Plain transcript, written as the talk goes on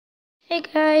Hey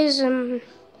guys, I'm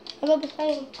gonna be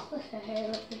playing Clicker here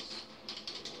with this.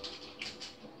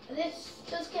 This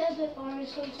does get a bit boring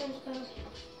sometimes because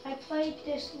I played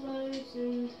this loads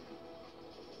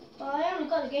well, I only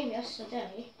got the game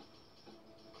yesterday.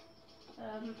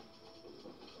 And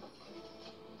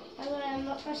I'm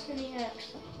not pressing the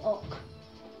X. Oh,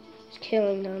 it's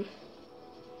killing them.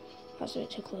 That's a bit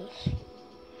too close.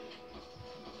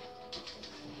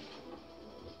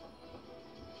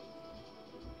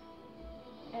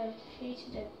 I've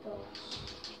defeated a boss.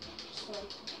 So.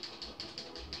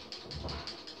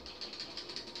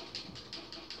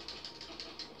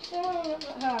 Not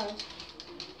that hard.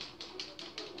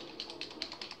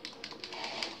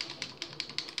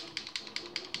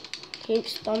 Keep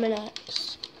spamming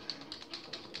X.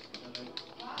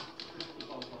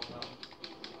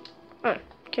 Oh,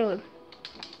 kill him.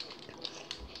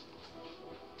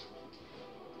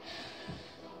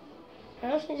 I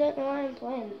honestly don't know why I'm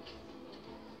playing.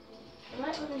 I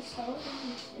might uninstall it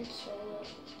and install it.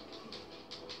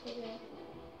 Yeah.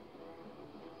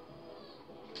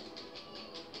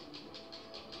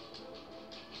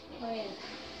 Oh yeah.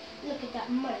 Look at that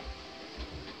money.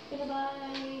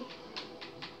 Goodbye.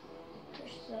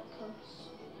 Push that cost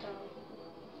down.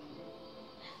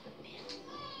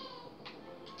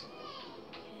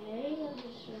 Okay, that was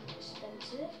really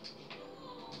expensive.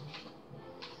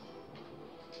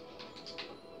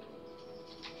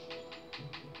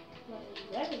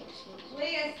 Very expensive.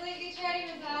 Wait, I sleep get ready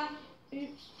with that.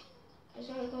 Oops. I just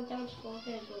want to go down to 4K,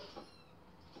 but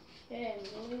yeah, we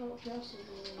don't know what else is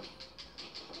going on.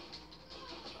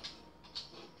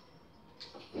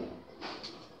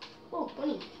 Oh,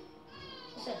 bunny.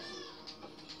 What's this?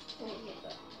 Let me get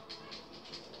that.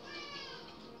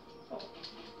 Oh.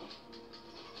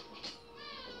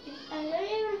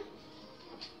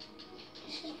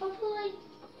 This is probably like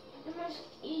the most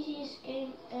easiest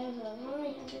game ever. I've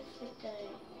only had it for a day.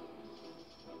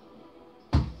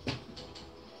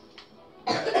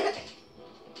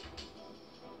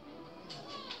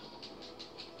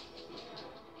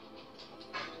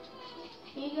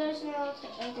 You guys know how to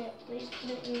edit, please put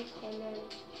it in the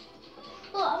comments.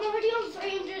 Look, I'm already on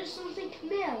 300 something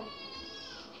mil.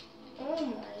 Oh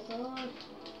my god.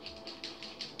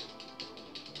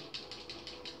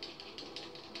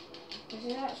 Is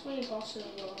it actually a boss as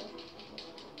well?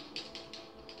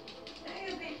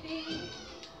 Hey, baby.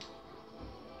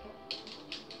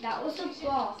 That was a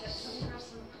boss.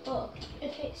 Look,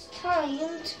 if it's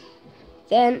timed,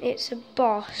 then it's a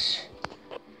boss.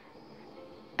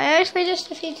 I actually just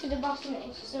defeated the boss and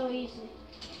it's so easy.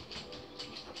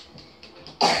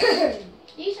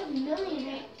 These have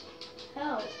million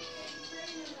health.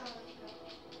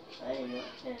 I did not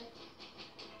care.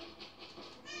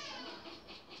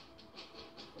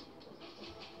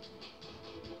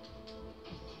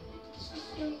 This is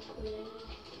so cool.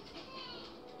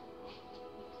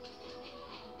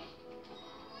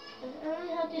 I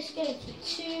only had this game for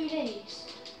 2 days.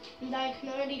 And I can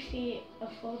already defeat a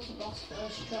 40 boss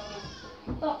first try.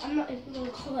 Oh, I'm not even going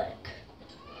to click.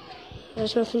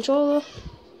 There's no controller.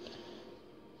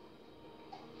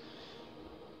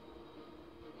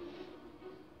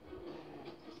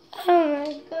 Oh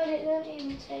my god, it doesn't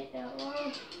even take that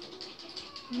long.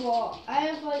 What? I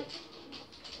have like...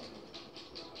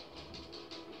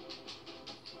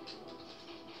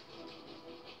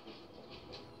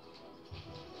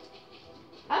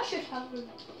 I should have a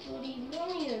 40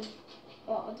 million.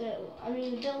 Oh, I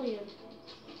mean a billion.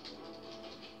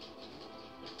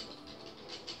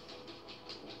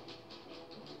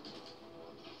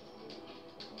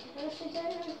 I honestly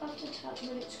don't even have to tap,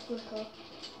 but it's quicker.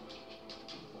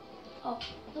 Oh,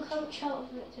 look how much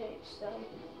health it takes though.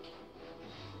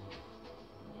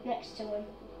 Next to him.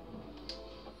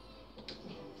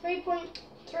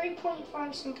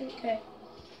 3.5 something K.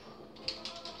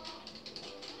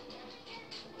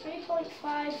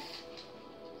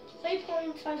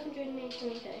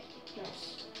 3.583K. Nice.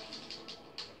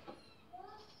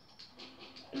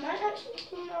 I might actually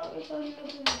come out with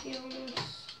another video on this.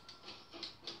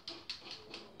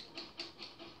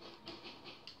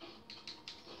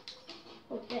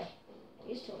 Oh, there.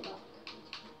 He's still back.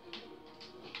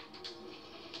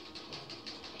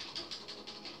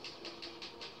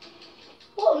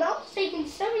 Whoa, now it's taking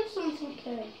 7 something K.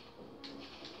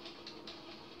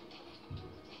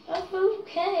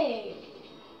 Okay.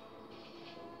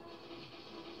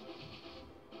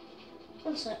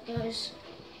 One sec, guys.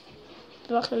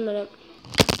 Be back in a minute.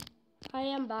 I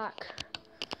am back.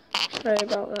 Sorry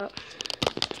about that.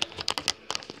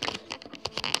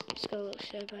 It's gonna look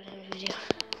so bad in the video.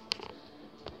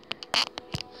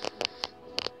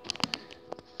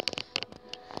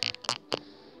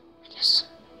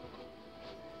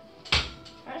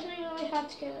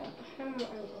 get a hammer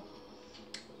angle.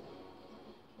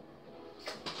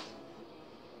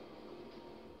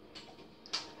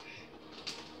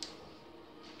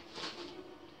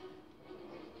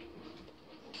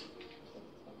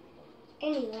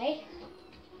 Anyway,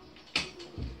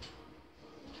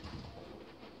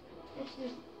 this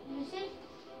is it.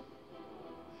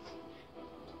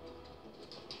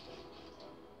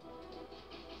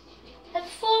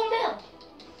 That's 4 mil.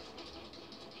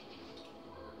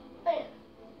 Wait,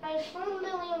 I have 4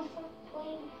 million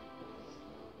point.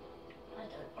 I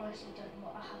honestly don't know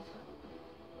what I have.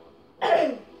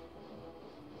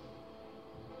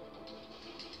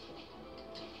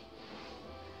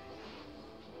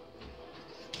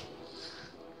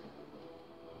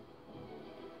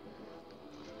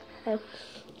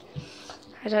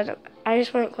 I don't know. I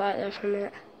just went quiet there for a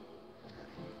minute.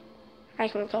 I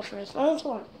can go for as long as I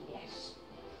want. Yes.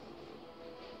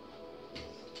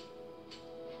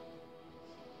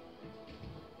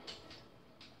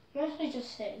 I'm mostly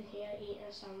just sitting here eating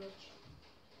a sandwich.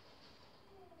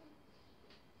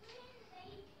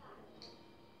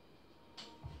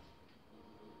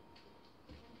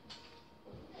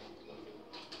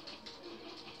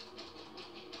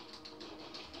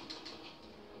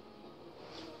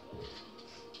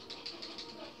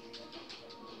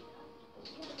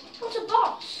 What's a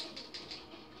boss?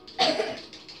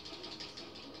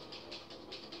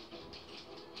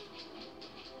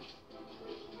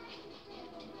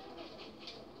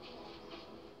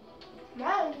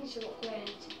 Mine needs to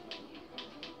upgrade.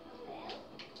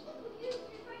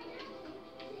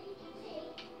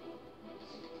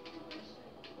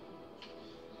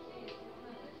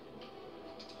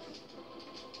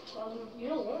 Well, you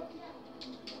know what?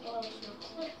 Well, it's not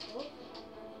clickable.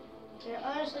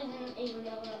 I honestly didn't even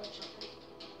know what I was talking.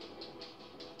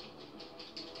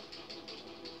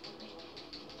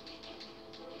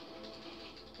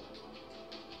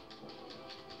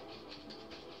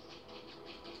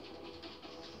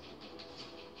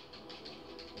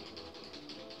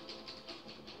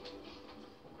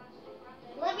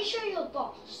 Let me show you a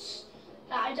boss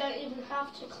that I don't even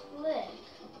have to click.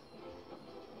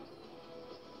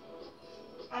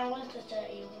 I want the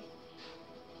 31.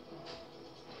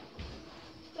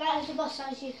 That is the boss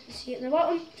as you can see at the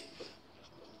bottom.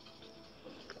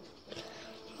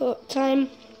 But time.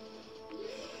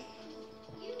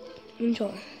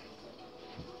 Enjoy.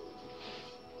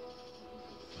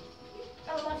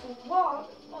 I'm level 1.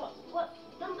 What?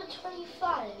 Number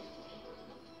 25.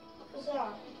 What's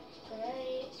that?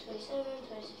 28, 27,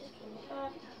 26,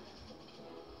 25.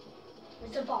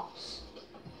 It's a boss.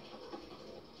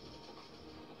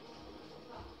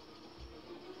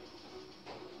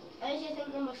 I usually think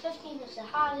number 15 is the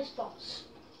hardest boss.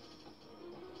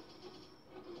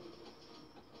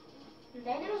 And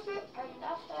then it was, and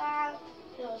after that,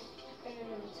 it was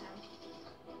number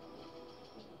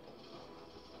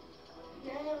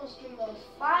 10. Then it was number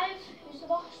 5, who's the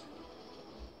boss?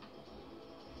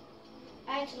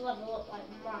 I had to level up like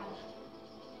mad.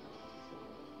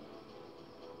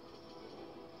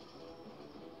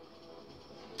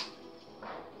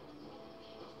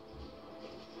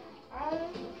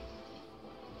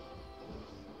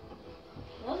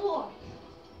 Level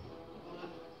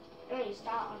 1. When you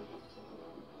start on.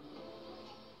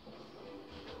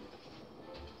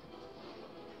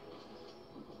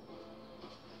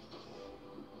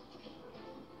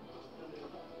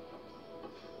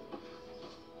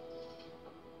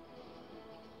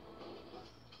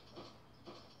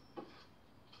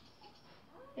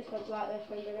 Just went right there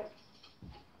for a minute.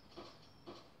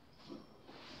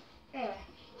 Anyway.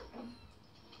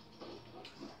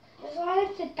 There's a lot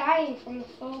of dying from the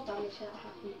fall damage that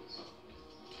happens.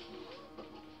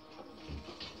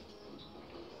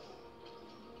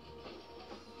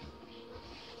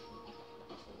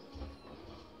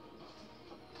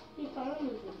 Keep on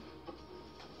moving.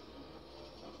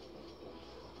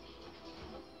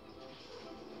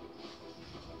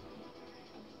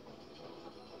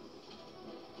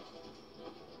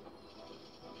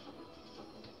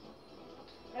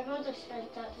 My brother said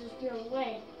that there's no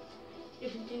way you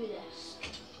can do this.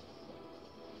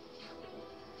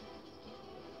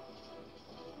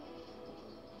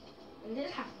 And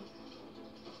it happened.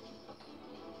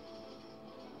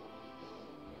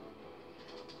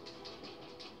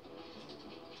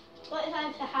 What if I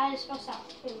have the highest boss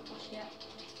out? Yeah.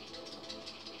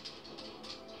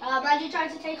 Imagine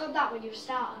trying to take on that when you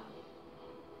start.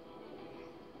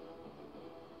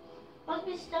 Why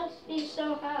would it be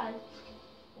so hard?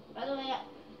 By the way,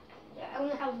 I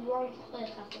only have one click,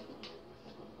 I think.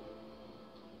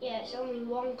 Yeah, it's only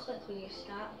one click when you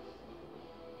start.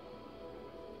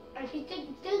 And if he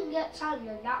didn't get 10,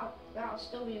 then that'll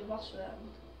still be a boss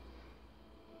round.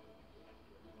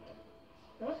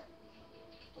 Huh?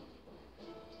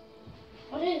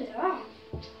 What is that?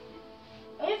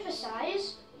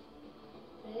 Oversize?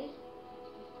 Really?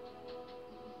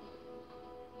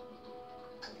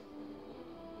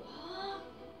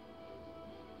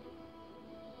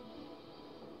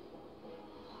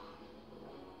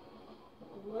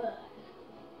 What? Word.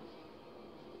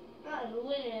 That is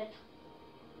weird.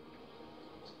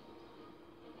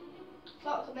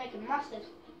 Thought I could make him massive.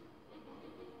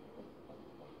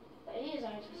 But he is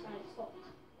oversized, look.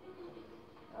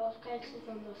 I was created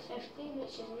number 15,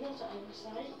 which is not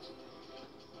oversized.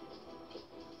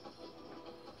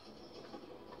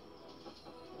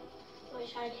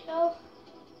 Which I kill.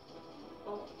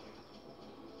 Oh.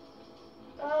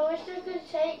 Oh, I wish I could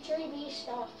take 3B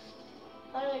stuff.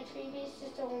 By the way, 3B is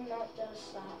the one that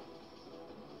does that.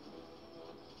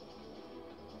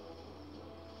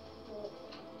 Oh.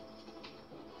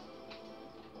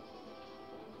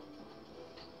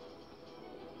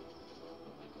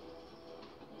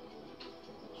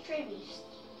 3Bs.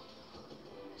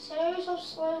 Series of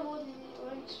slow wooden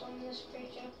grunts on this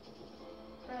creature.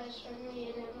 Prize for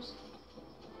me and it was.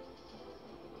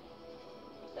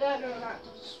 No, that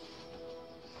does.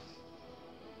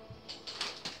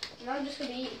 And I'm just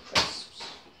gonna eat crisps.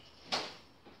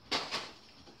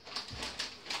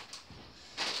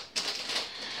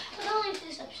 And I'll leave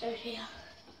this episode here.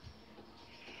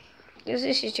 Because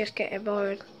this is just getting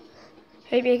boring.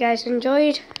 Hope you guys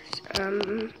enjoyed.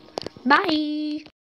 Bye!